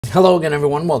Hello again,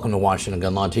 everyone. Welcome to Washington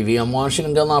Gun Law TV. I'm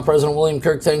Washington Gun Law President William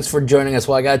Kirk. Thanks for joining us.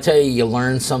 Well, I got to tell you, you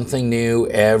learn something new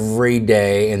every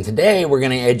day. And today we're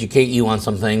going to educate you on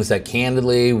some things that,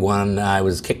 candidly, when I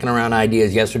was kicking around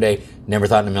ideas yesterday, never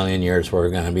thought in a million years we were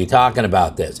going to be talking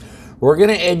about this. We're going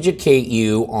to educate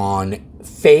you on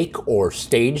fake or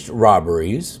staged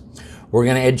robberies. We're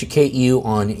going to educate you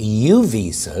on U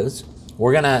visas.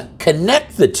 We're going to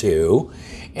connect the two.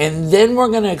 And then we're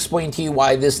going to explain to you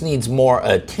why this needs more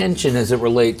attention as it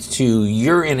relates to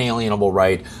your inalienable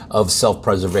right of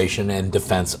self-preservation and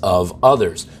defense of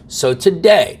others. So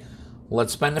today,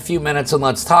 let's spend a few minutes and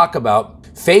let's talk about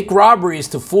fake robberies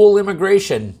to fool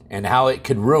immigration and how it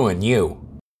could ruin you.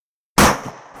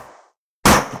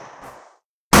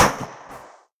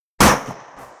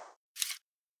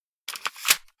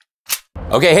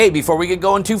 Okay, hey, before we get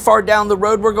going too far down the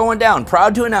road we're going down,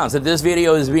 proud to announce that this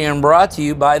video is being brought to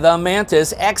you by the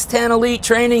Mantix X10 Elite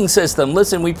Training System.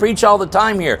 Listen, we preach all the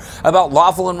time here about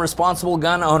lawful and responsible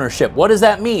gun ownership. What does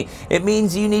that mean? It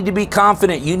means you need to be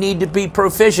confident, you need to be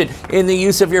proficient in the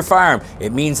use of your firearm.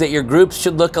 It means that your groups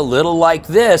should look a little like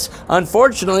this.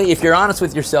 Unfortunately, if you're honest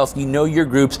with yourself, you know your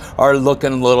groups are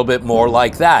looking a little bit more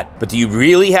like that. But do you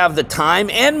really have the time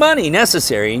and money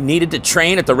necessary needed to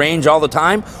train at the range all the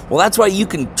time? Well, that's why you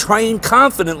can train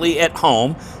confidently at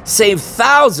home, save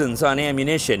thousands on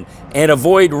ammunition, and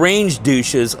avoid range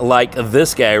douches like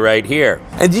this guy right here.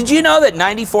 And did you know that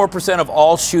 94% of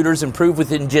all shooters improve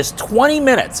within just 20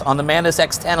 minutes on the Mantix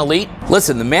X10 Elite?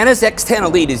 Listen, the Mantix X10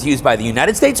 Elite is used by the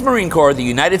United States Marine Corps, the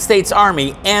United States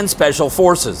Army, and Special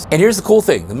Forces. And here's the cool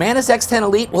thing, the Mantix X10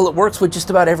 Elite, well, it works with just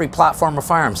about every platform of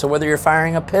firearm. So whether you're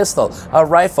firing a pistol, a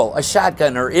rifle, a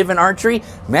shotgun, or even archery,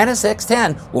 Mantix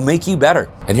X10 will make you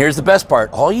better. And here's the best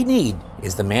part, all you need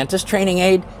is the Mantix training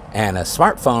aid and a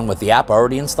smartphone with the app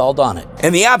already installed on it.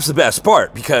 And the app's the best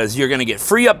part because you're going to get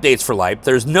free updates for life.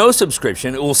 There's no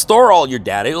subscription. It will store all your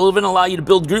data. It will even allow you to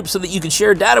build groups so that you can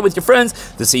share data with your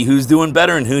friends to see who's doing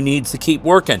better and who needs to keep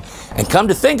working. And come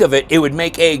to think of it, it would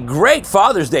make a great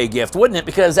Father's Day gift, wouldn't it?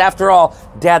 Because after all,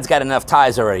 Dad's got enough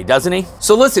ties already, doesn't he?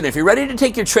 So listen, if you're ready to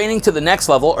take your training to the next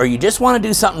level or you just want to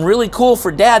do something really cool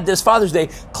for Dad this Father's Day,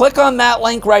 click on that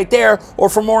link right there, or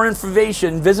for more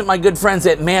information, visit my good friends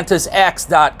at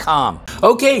mantixx.com.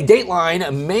 Okay,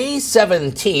 Dateline, May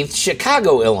 17th,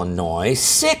 Chicago, Illinois.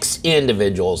 6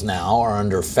 individuals now are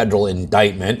under federal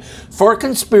indictment for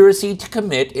conspiracy to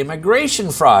commit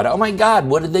immigration fraud. Oh my God,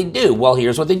 what did they do? Well,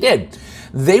 here's what they did.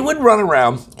 They would run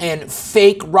around and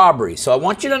fake robbery. So I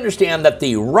want you to understand that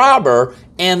the robber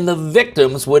and the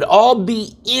victims would all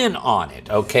be in on it,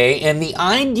 okay? And the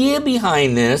idea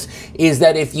behind this is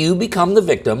that if you become the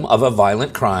victim of a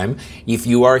violent crime, if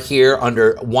you are here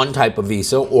under one type of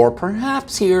visa or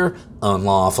perhaps here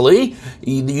unlawfully,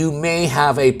 you may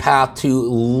have a path to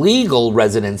legal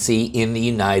residency in the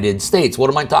United States. What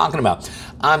am I talking about?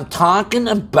 I'm talking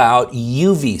about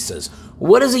U visas.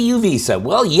 What is a U visa?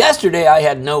 Well, yesterday I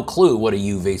had no clue what a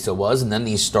U visa was, and then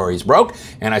these stories broke,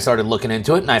 and I started looking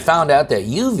into it, and I found out that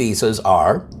U visas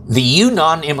are the U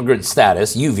non-immigrant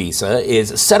status. U visa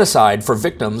is set aside for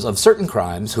victims of certain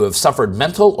crimes who have suffered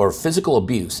mental or physical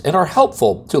abuse and are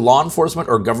helpful to law enforcement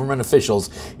or government officials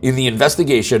in the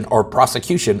investigation or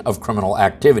prosecution of criminal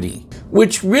activity.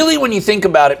 Which really, when you think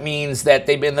about it, means that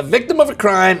they've been the victim of a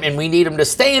crime and we need them to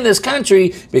stay in this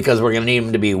country because we're going to need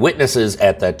them to be witnesses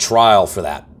at the trial for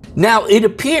that. Now, it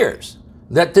appears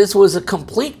that this was a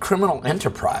complete criminal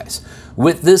enterprise,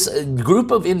 with this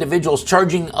group of individuals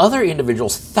charging other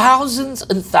individuals thousands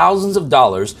and thousands of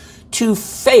dollars to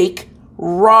fake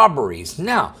robberies.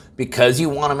 Now, because you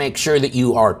want to make sure that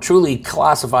you are truly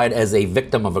classified as a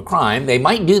victim of a crime, they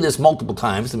might do this multiple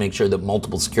times to make sure that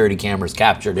multiple security cameras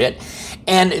captured it.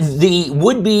 And the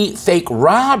would-be fake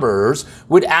robbers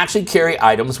would actually carry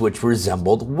items which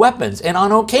resembled weapons. And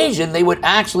on occasion, they would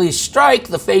actually strike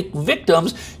the fake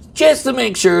victims just to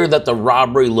make sure that the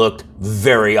robbery looked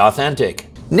very authentic.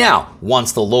 Now,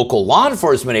 once the local law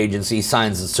enforcement agency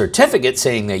signs a certificate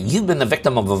saying that you've been the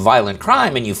victim of a violent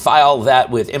crime and you file that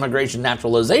with Immigration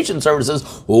Naturalization Services,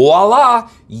 voila,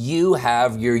 you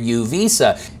have your U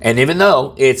visa. And even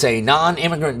though it's a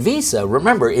non-immigrant visa,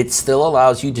 remember, it still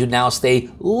allows you to now stay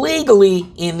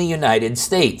legally in the United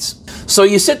States. So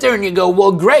you sit there and you go,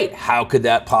 well, great, how could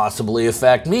that possibly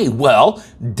affect me? Well,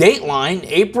 Dateline,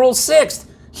 April 6th,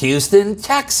 Houston,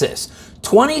 Texas.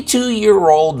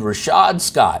 22-year-old Rashad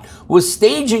Scott was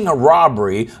staging a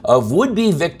robbery of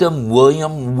would-be victim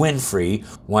William Winfrey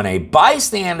when a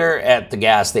bystander at the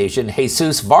gas station,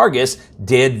 Jesus Vargas,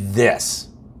 did this.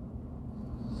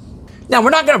 Now, we're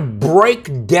not going to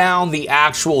break down the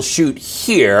actual shoot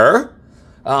here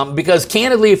because,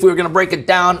 candidly, if we were going to break it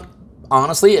down,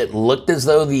 honestly, it looked as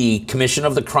though the commission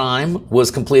of the crime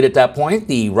was complete at that point.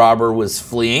 The robber was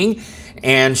fleeing,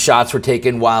 and shots were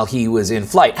taken while he was in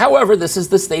flight. However, this is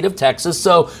the state of Texas,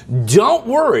 so don't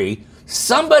worry.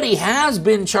 Somebody has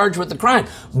been charged with the crime,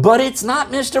 but it's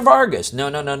not Mr. Vargas. No,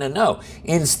 no, no, no, no.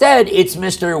 Instead, it's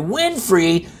Mr.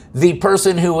 Winfrey, the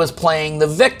person who was playing the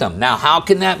victim. Now, how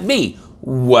can that be?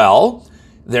 Well,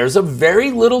 there's a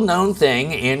very little known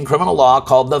thing in criminal law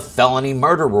called the felony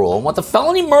murder rule. And what the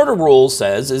felony murder rule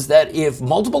says is that if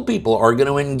multiple people are going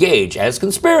to engage as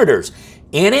conspirators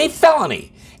in a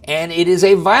felony, and it is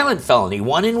a violent felony,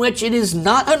 one in which it is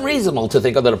not unreasonable to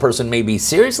think that a person may be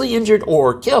seriously injured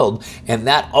or killed, and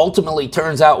that ultimately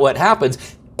turns out what happens,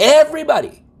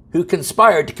 everybody who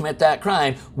conspired to commit that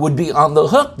crime would be on the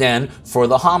hook then for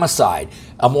the homicide.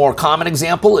 A more common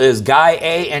example is Guy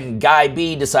A and Guy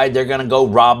B decide they're going to go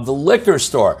rob the liquor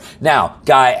store. Now,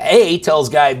 Guy A tells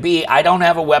Guy B, I don't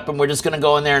have a weapon, we're just going to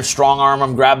go in there and strong arm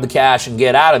him, grab the cash, and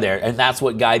get out of there. And that's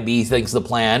what Guy B thinks the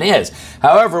plan is.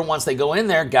 However, once they go in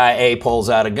there, Guy A pulls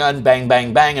out a gun, bang,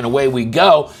 bang, bang, and away we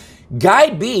go. Guy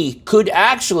B could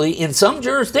actually, in some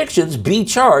jurisdictions, be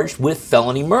charged with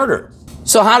felony murder.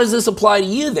 So how does this apply to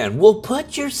you then? Well,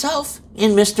 put yourself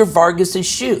in Mr. Vargas's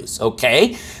shoes,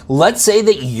 okay? Let's say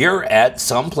that you're at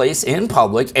some place in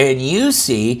public and you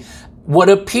see what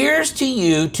appears to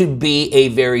you to be a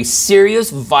very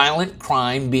serious violent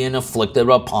crime being inflicted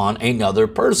upon another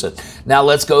person. Now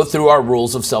let's go through our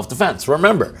rules of self-defense.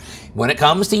 Remember, when it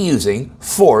comes to using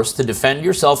force to defend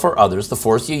yourself or others, the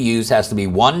force you use has to be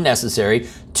 1, necessary,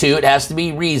 2, it has to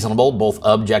be reasonable, both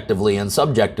objectively and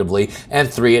subjectively,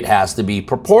 and 3, it has to be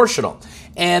proportional.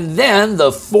 And then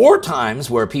the 4 times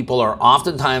where people are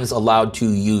oftentimes allowed to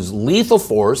use lethal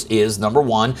force is, number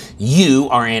 1, you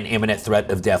are in imminent threat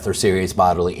of death or serious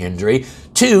bodily injury.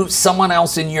 2, someone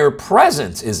else in your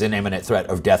presence is in imminent threat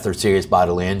of death or serious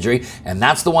bodily injury, and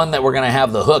that's the one that we're going to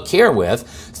have the hook here with.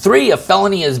 3, a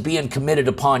felony is being committed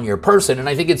upon your person, and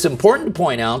I think it's important to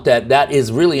point out that that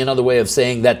is really another way of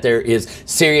saying that there is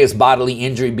serious bodily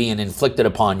injury being inflicted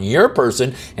upon your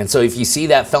person, and so if you see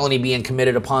that felony being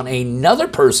committed upon another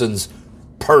person's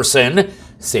person,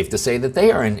 safe to say that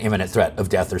they are in imminent threat of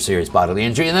death or serious bodily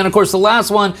injury. And then, of course, the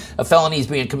last one, a felony is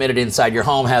being committed inside your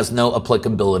home, has no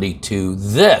applicability to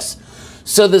this.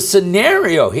 So the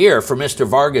scenario here for Mr.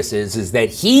 Vargas is that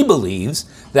he believes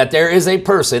that there is a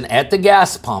person at the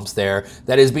gas pumps there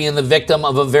that is being the victim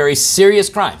of a very serious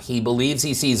crime. He believes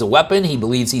he sees a weapon. He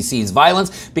believes he sees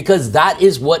violence because that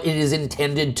is what it is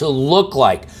intended to look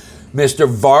like. Mr.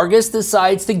 Vargas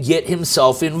decides to get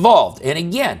himself involved. And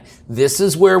again, this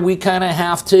is where we kind of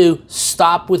have to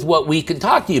stop with what we can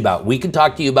talk to you about. We can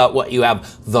talk to you about what you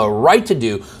have the right to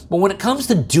do. But when it comes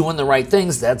to doing the right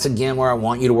things, that's again where I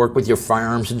want you to work with your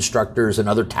firearms instructors and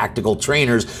other tactical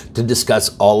trainers to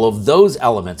discuss all of those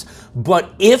elements.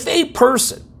 But if a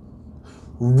person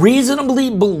reasonably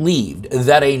believed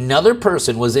that another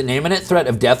person was in imminent threat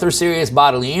of death or serious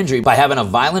bodily injury by having a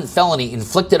violent felony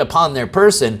inflicted upon their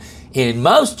person, in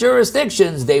most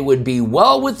jurisdictions, they would be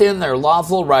well within their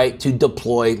lawful right to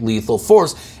deploy lethal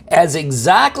force, as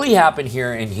exactly happened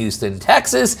here in Houston,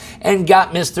 Texas, and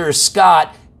got Mr.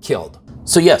 Scott killed.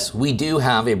 So yes, we do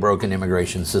have a broken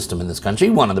immigration system in this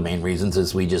country. One of the main reasons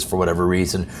is we just, for whatever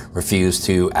reason, refuse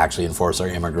to actually enforce our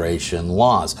immigration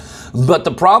laws. But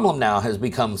the problem now has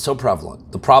become so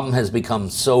prevalent. The problem has become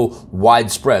so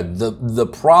widespread. The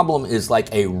problem is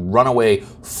like a runaway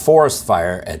forest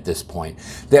fire at this point,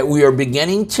 that we are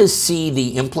beginning to see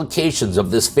the implications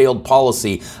of this failed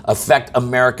policy affect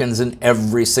Americans in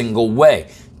every single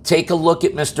way. Take a look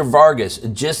at Mr. Vargas,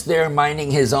 just there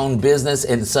minding his own business,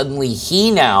 and suddenly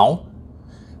he now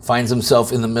finds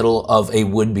himself in the middle of a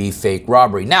would-be fake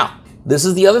robbery. Now, this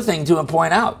is the other thing to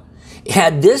point out.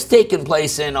 Had this taken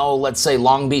place in, let's say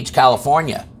Long Beach,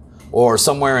 California, or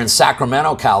somewhere in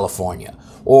Sacramento, California,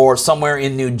 or somewhere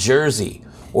in New Jersey,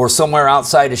 or somewhere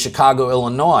outside of Chicago,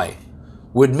 Illinois,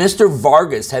 would Mr.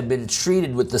 Vargas have been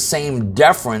treated with the same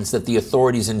deference that the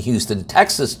authorities in Houston,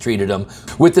 Texas treated him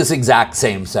with this exact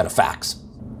same set of facts?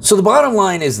 So the bottom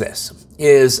line is this,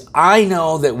 I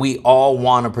know that we all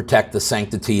want to protect the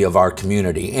sanctity of our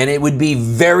community, and it would be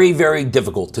very, very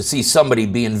difficult to see somebody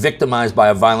being victimized by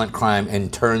a violent crime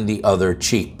and turn the other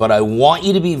cheek. But I want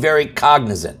you to be very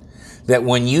cognizant that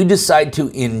when you decide to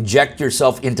inject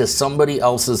yourself into somebody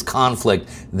else's conflict,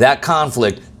 that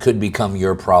conflict could become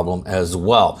your problem as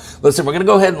well. Listen, we're going to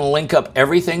go ahead and link up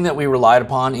everything that we relied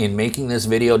upon in making this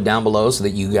video down below so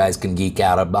that you guys can geek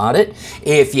out about it.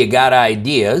 If you got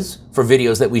ideas for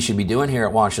videos that we should be doing here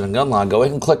at Washington Gun Law, go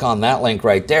ahead and click on that link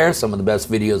right there. Some of the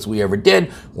best videos we ever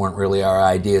did weren't really our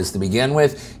ideas to begin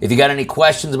with. If you got any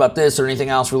questions about this or anything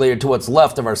else related to what's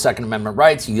left of our Second Amendment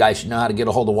rights, you guys should know how to get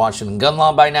a hold of Washington Gun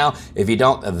Law by now. If you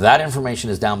don't, that information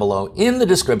is down below in the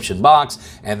description box.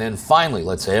 And then finally,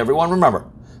 let's say everyone remember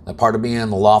that part of being a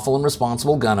lawful and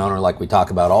responsible gun owner, like we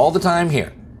talk about all the time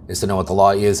here, is to know what the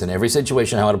law is in every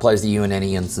situation, how it applies to you in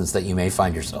any instance that you may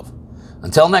find yourself.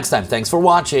 Until next time, thanks for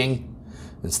watching,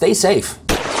 and stay safe.